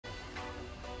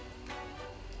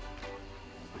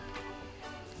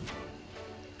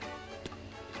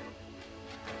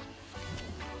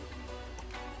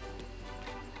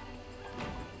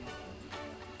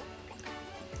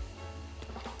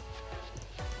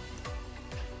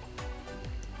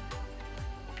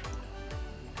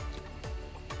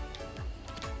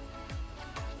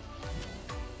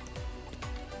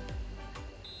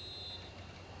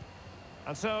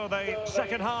And so the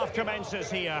second half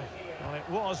commences here. Well, it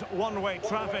was one-way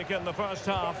traffic in the first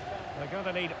half. They're going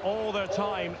to need all their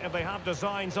time if they have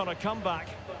designs on a comeback.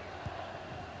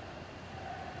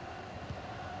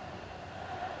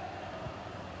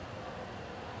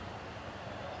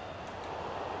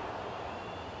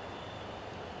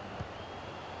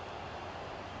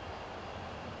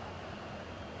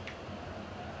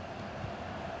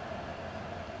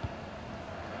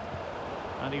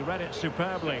 And he read it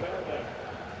superbly.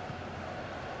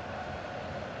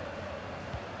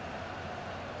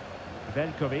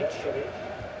 Veljkovic.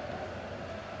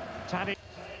 Tadic.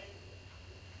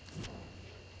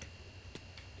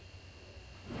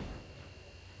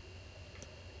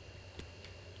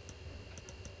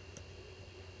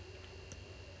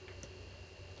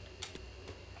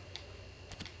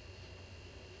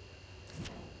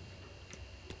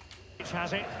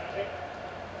 Has it.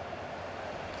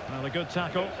 Well, a good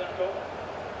tackle.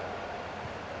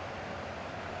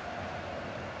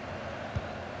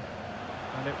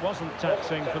 And it wasn't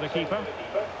taxing for the keeper.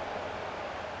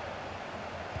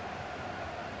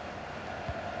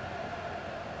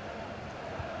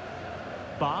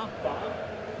 Ba.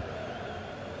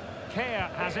 Kea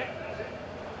has it.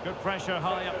 Good pressure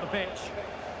high up the pitch.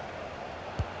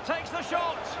 Takes the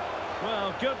shot.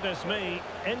 Well, goodness me,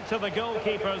 into the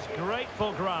goalkeeper's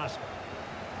grateful grasp.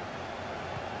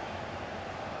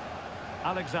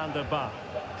 Alexander Ba.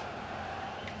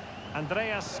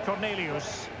 Andreas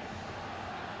Cornelius.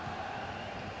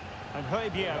 And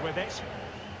Højbjerg with it.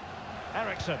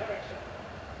 Eriksson.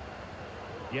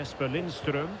 Jesper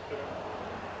Lindström.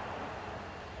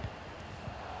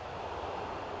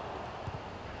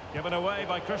 Given away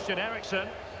by Christian Eriksson.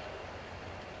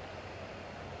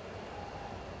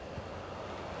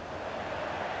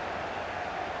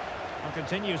 And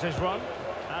continues his run.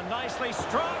 And nicely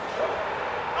struck.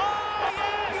 Oh,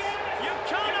 yes! You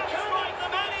cannot strike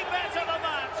them any better than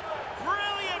that.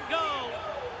 Brilliant goal.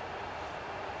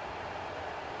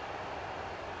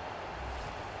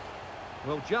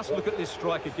 Well, just look at this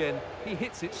strike again. He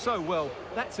hits it so well.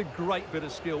 That's a great bit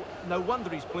of skill. No wonder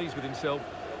he's pleased with himself.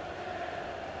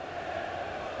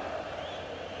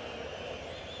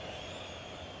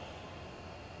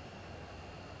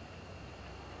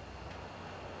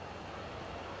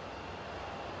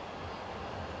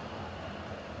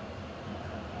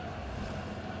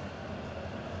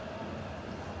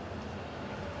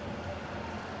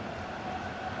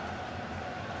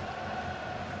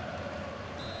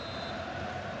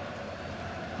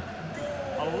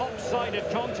 A lopsided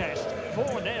contest,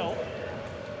 4-0.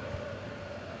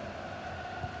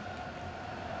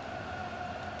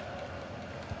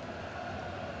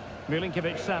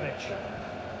 Milinkovic-Savic.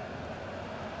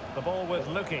 The ball with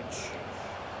Lukic.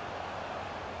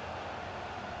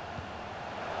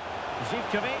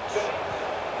 Zivkovic.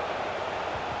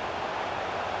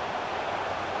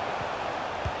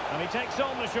 And he takes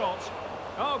on the shot.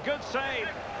 Oh, good save.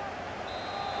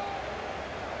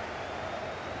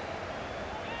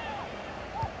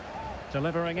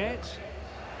 Delivering it.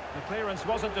 The clearance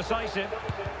wasn't decisive.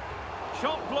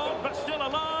 Shot blocked, but still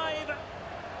alive.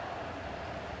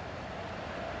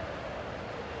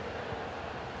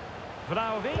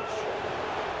 Vlahovic.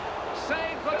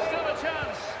 Save, but still a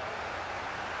chance.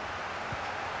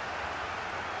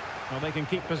 Well, they can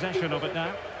keep possession of it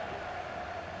now.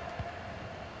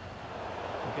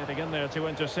 They're getting in there to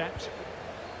intercept.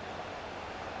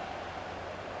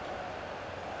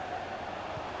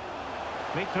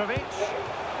 Mitrovic.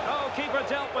 Oh, keeper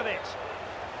dealt with it.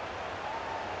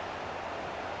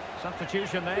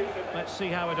 Substitution then. Let's see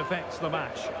how it affects the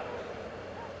match.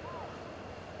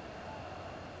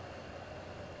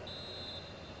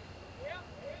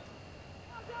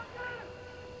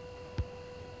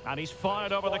 And he's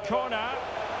fired over the corner.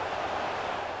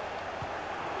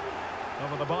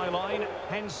 Over the byline,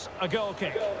 hence a goal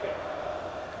kick.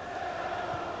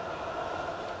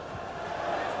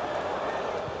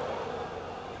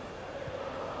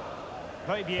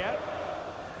 Højbjerg.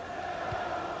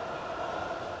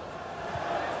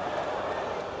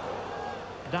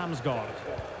 Damsgaard.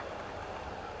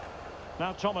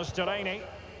 Now Thomas Delaney.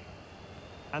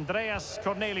 Andreas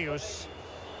Cornelius.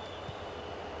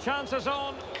 Chances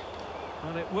on.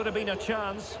 Well, it would have been a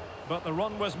chance, but the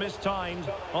run was mistimed.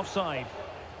 Offside.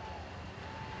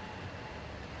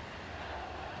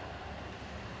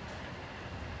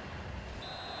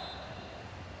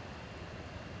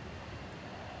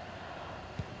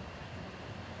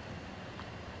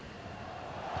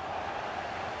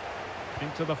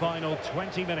 Into the final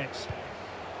 20 minutes.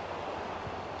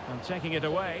 And taking it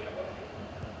away.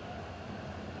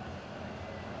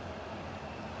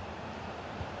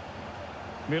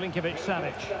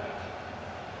 Milinkovic-Savic.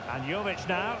 And Jovic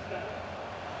now.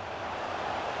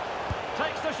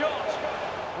 Takes the shot.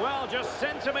 Well, just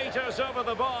centimetres over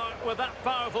the bar with that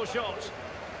powerful shot.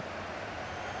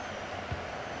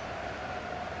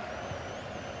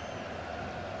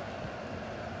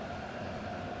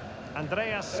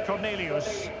 Andreas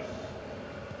Cornelius.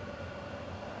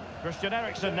 Christian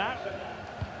Eriksen now.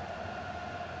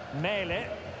 Mele.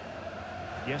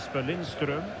 Jesper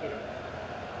Lindström.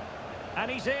 And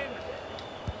he's in.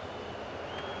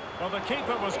 Well, the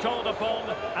keeper was called upon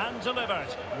and delivered.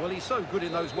 Well, he's so good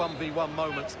in those 1v1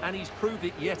 moments, and he's proved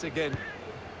it yet again.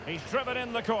 He's driven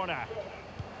in the corner.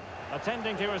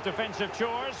 Attending to his defensive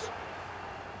chores.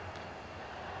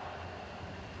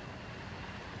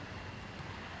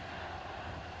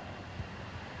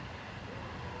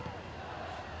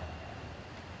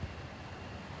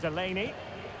 Delaney.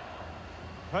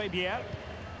 Højbjerg.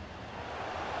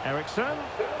 Eriksen.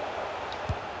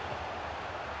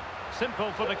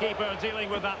 Simple for the keeper dealing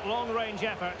with that long-range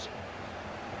effort.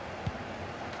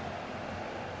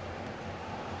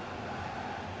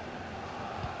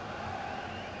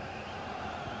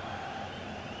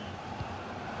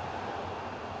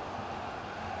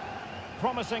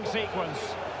 Promising sequence.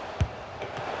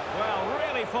 Well,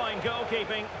 really fine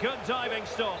goalkeeping. Good diving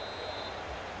stop.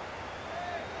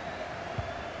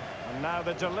 And now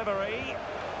the delivery.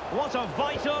 What a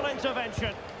vital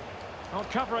intervention.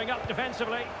 Not covering up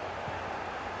defensively.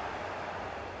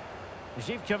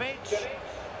 Zivkovic.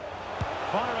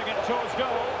 Firing it towards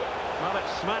goal. Well, it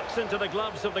smacks into the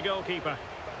gloves of the goalkeeper.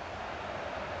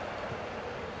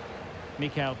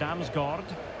 Mikael Damsgaard.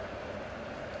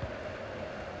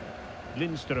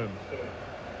 Lindström.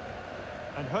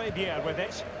 And Højbjerg with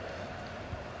it.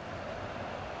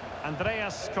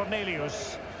 Andreas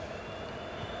Cornelius.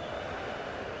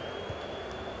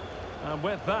 And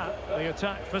with that, the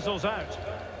attack fizzles out.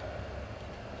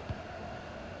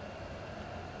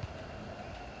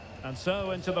 And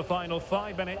so into the final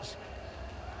 5 minutes.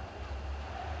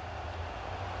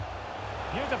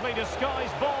 Beautifully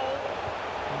disguised ball.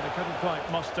 And they couldn't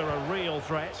quite muster a real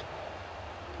threat.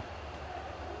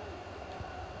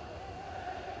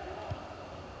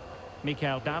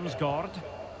 Mikael Damsgaard.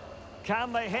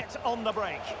 Can they hit on the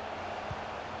break?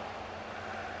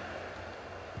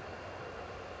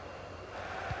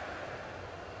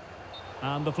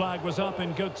 And the flag was up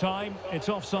in good time. It's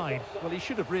offside. Well, he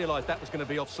should have realised that was going to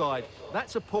be offside.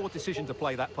 That's a poor decision to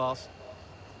play that pass.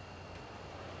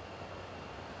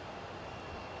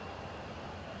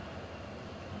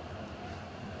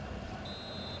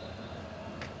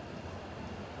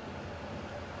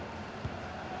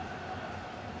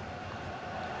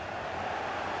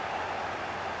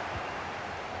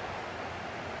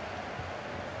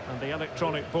 And the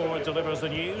electronic board delivers the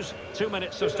news. 2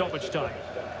 minutes of stoppage time.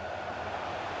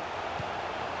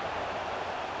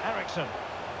 Eriksen.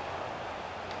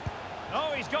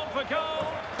 Oh, he's gone for goal.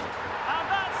 And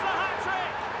that's the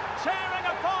hat-trick. Tearing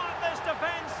apart this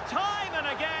defence time and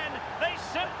again. They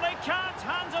simply can't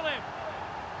handle him.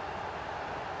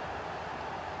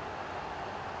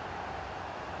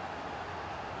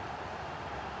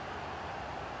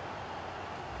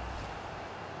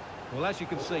 Well, as you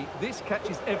can see, this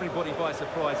catches everybody by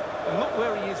surprise. Look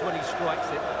where he is when he strikes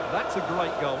it. That's a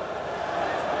great goal.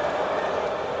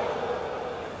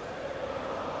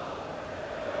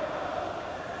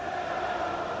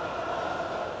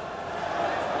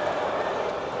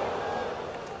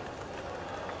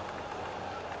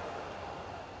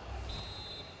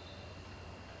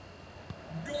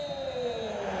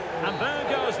 And there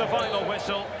goes the final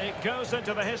whistle. It goes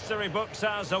into the history books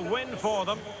as a win for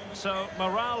them. So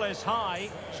morale is high.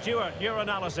 Stuart, your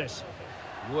analysis.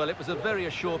 Well, it was a very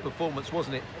assured performance,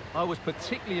 wasn't it? I was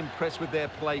particularly impressed with their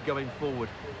play going forward.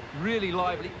 Really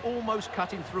lively, almost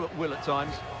cutting through at will at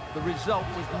times. The result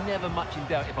was never much in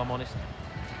doubt, if I'm honest.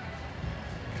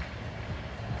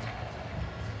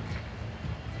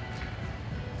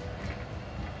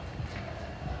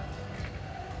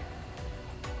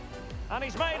 And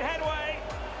he's made headway.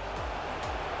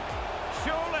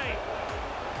 Surely.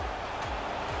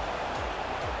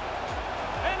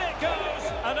 In it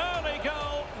goes. An early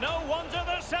goal. No wonder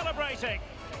they're celebrating.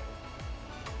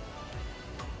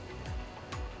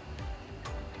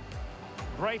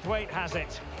 Braithwaite has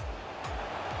it.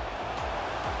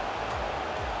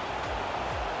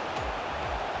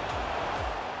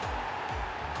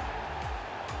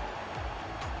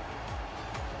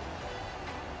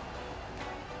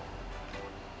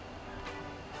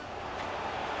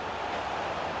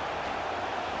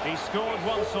 He's scored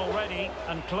once already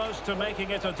and close to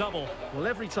making it a double. Well,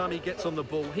 every time he gets on the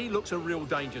ball, he looks a real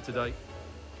danger today.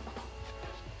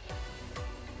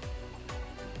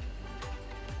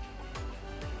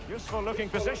 successful looking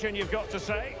position, you've got to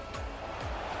say.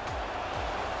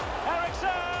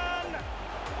 Eriksson!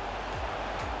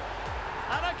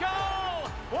 And a goal!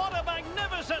 What a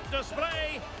magnificent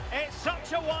display! It's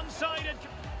such a one-sided...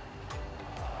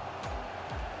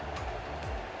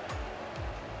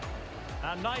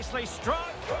 And nicely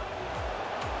struck.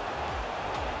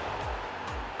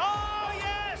 Oh,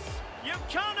 yes! You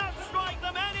cannot strike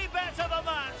them any better than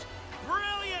that.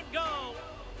 Brilliant goal.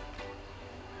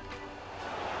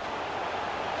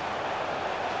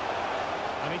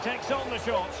 And he takes on the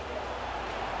shot.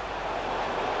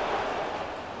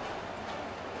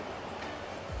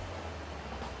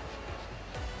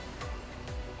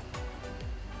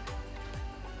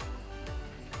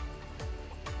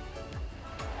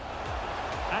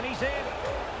 And he's in.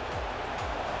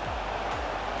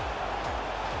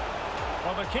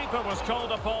 Well, the keeper was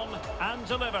called upon and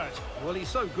delivered. Well, he's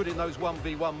so good in those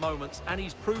 1v1 moments, and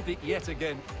he's proved it yet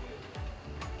again.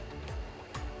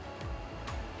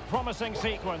 Promising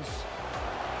sequence.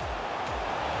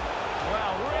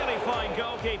 Well, really fine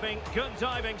goalkeeping. Good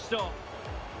diving stop.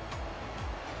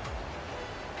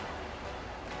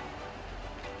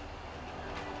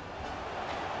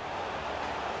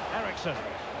 Eriksson.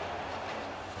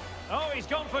 Oh, he's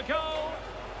gone for goal.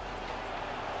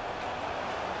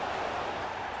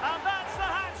 And that's the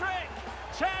hat-trick.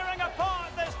 Tearing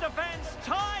apart this defence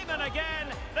time and again.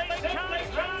 They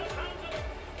can't...